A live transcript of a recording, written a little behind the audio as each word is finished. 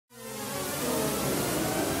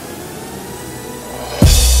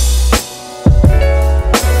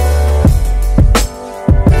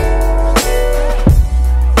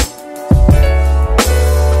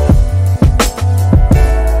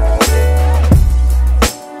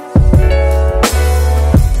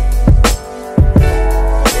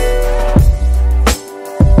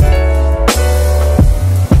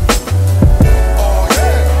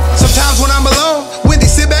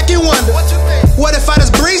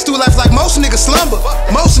through life like most niggas slumber.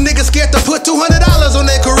 Most niggas scared to put $200 on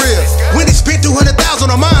their career. Wendy spent 200,000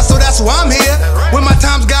 on mine, so that's why I'm here. When my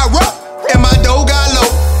times got rough and my dough got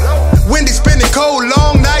low, Wendy spending cold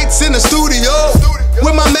long nights in the studio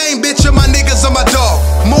with my main bitch and my niggas and my dog.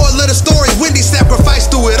 Moral of the story, Wendy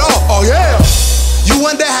sacrificed through it all. Oh yeah. You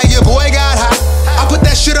wonder how your boy got hot. I put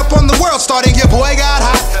that shit up on the world, starting your boy got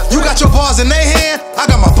hot. You got your bars in their hand, I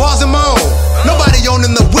got my bars in my own. Nobody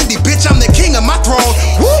owning the Wendy, bitch, I'm the king of my throne.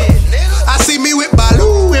 Woo! I see me with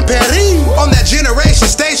Baloo and Perry on that generation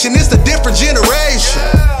station, it's the different generation.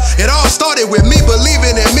 It all started with me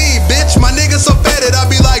believing in me, bitch. My niggas so fed it, I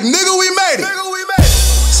be like, nigga, we made it.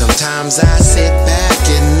 Sometimes I sit back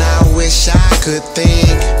and I wish I could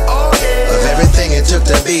think of everything it took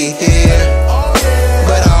to be here,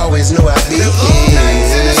 but I always knew I'd be here.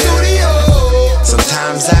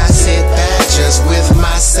 Sometimes I sit back just with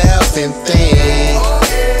myself and think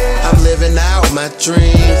I'm living out my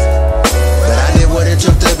dreams, but I did what it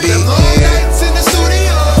took to be here.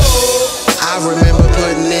 I remember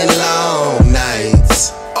putting in long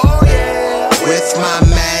nights with my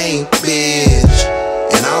main bitch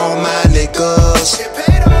and all my niggas.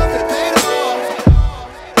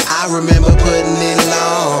 I remember putting in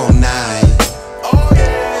long nights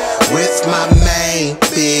with my main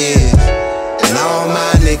bitch and all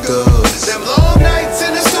my niggas. Them long nights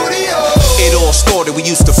in the studio. It all started, we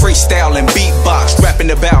used to freestyle and beatbox,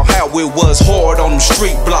 rapping about how it was hard on the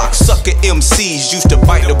street blocks. Sucker MCs used to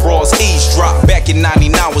bite the bras, eavesdrop. Back in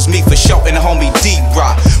 99 was me for show and the homie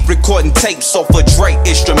D-Rock. Recording tapes off of Drake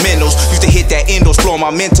instrumentals. Used to hit that endo, explore my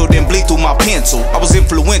mental, then bleed through my pencil. I was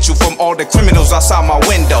influential from all the criminals outside my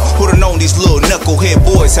window. Who'da known these little knucklehead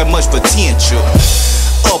boys had much potential?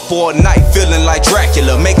 Up all night feeling like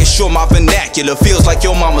Dracula, making sure my vernacular feels like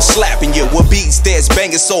your mama slapping you with beats that's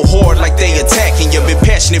banging so hard like they attacking you. Been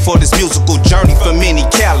passionate for this musical journey for many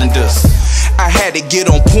calendars. I had to get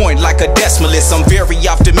on point like a decimalist. I'm very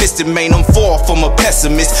optimistic, man, I'm far from a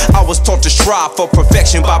pessimist. I was taught to strive for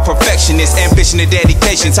perfection by perfectionists. Ambition and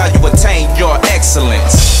dedication's how you attain your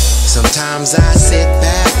excellence. Sometimes I sit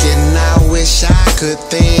back and I wish I could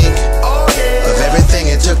think of everything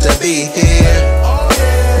it took to be here,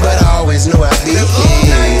 but I always knew I'd be here.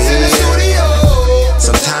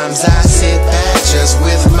 Sometimes I sit back just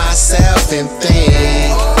with myself and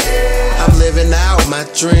think I'm living out my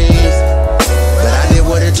dreams, but I did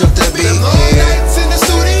what it took to be here.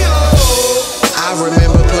 I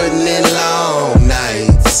remember putting in long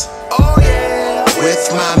nights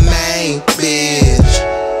with my main bitch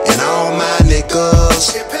and all my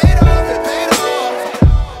niggas.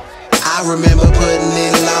 I remember putting